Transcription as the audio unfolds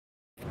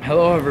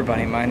Hello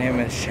everybody, my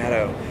name is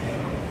Shadow,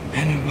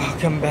 and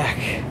welcome back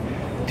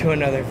to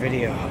another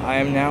video. I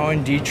am now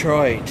in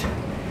Detroit,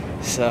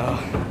 so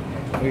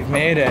we've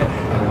made it.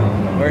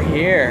 We're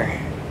here.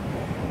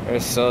 We're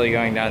slowly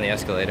going down the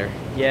escalator.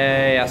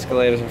 Yay,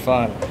 escalators are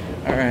fun.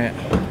 Alright,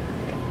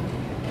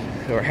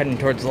 so we're heading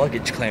towards the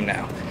luggage claim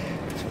now.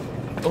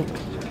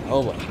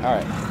 Oh boy,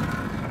 alright.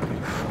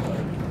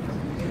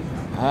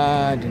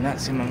 I do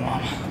not see my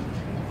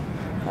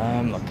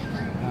mom. Look.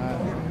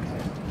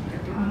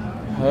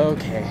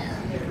 Okay.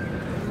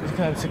 Let's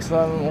climb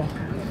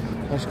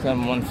 611. Let's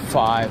climb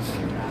 1-5.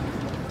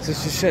 So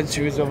she said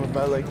she was over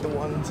by like the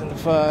 1s and the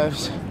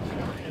 5s.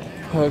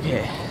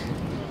 Okay.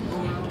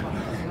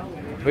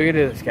 We can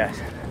do this,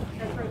 guys.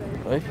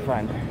 We can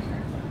find her.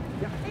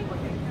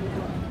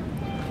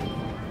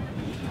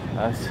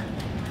 Us.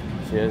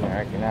 She doesn't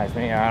recognize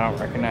me. I don't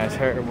recognize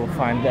her. We'll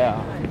find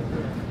out.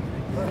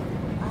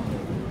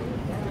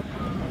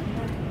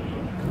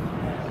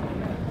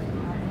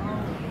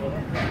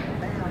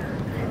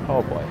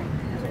 Oh boy.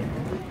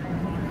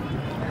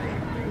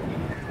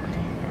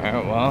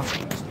 Alright, well,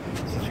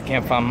 since we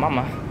can't find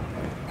Mama,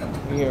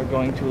 we are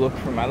going to look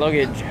for my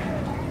luggage.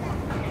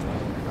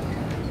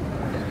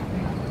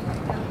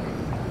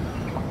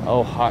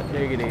 Oh, hot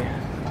diggity.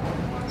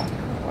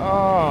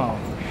 Oh,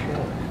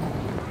 shit.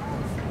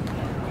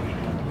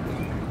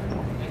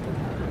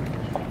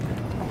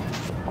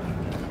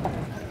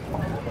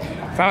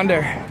 Found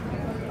her.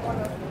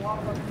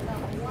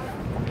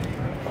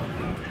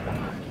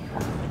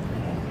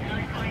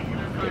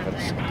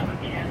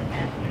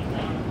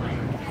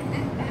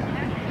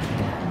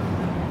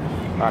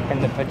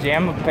 Rocking the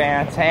pajama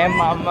pants. Hey,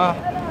 Mama.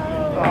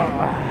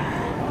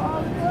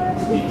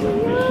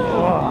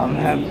 Oh, I'm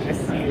happy to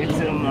see you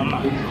too,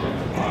 Mama.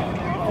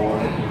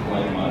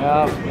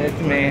 Oh,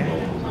 it's me.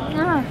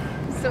 Oh,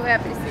 so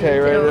happy to see you. Okay,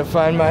 ready to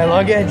find my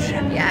luggage?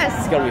 Yes.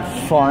 It's gonna be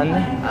fun.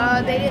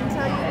 They didn't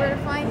tell you where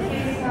to find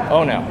it?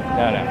 Oh, no.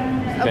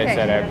 They Okay.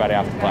 said everybody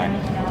off the plane.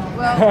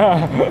 Well,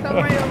 come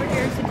right over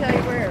here to tell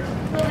you where.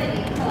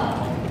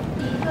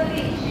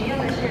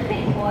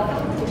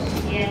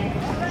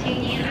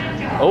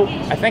 Oh,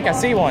 I think I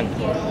see one.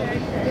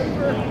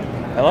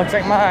 That looks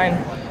like mine.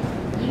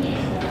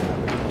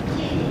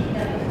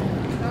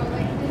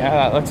 Yeah,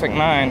 that looks like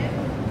mine.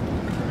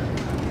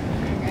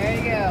 There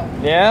you go.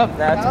 Yep,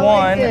 that's Oh,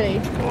 one.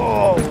 goody.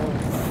 Oh,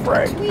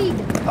 frick. Tweed.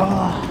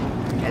 Oh,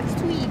 That's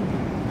tweed.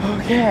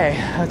 okay,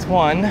 that's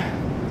one. The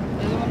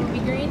other one would be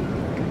green?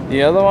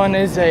 The other one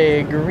is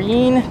a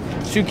green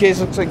suitcase,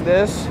 looks like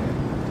this.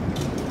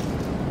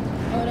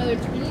 Oh, another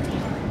tweed? A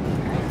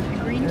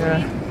green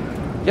Yeah. tweed?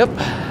 Yep.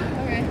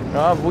 Okay.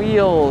 It'll have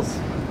wheels.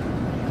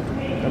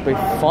 It'll be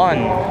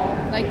fun.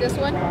 Like this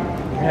one?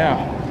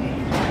 Yeah.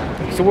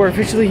 So we're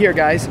officially here,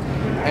 guys,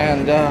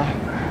 and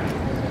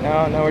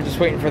now we're just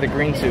waiting for the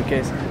green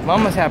suitcase.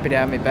 Mama's happy to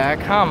have me back,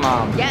 huh,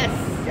 Mom? Yes.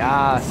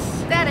 Yes.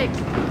 Static.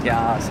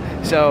 Yes.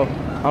 So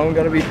I'm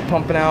gonna be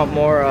pumping out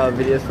more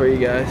videos for you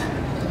guys.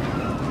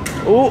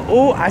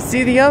 Ooh, I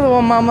see the other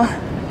one, Mama.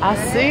 I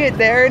see it.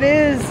 There it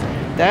is.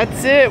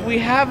 That's it. We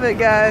have it,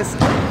 guys.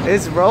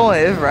 It's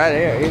rolling. It's right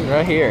here. It's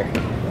right here.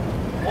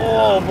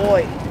 Oh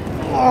boy.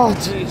 Oh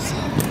jeez.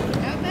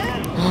 Not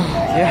bad.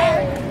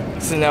 Yeah.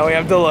 So now we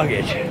have the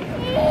luggage.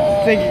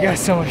 Thank you guys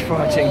so much for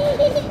watching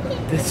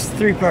this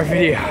 3-part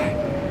video.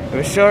 It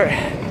was short,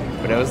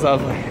 but it was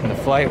lovely, and the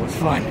flight was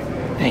fun.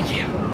 Thank you.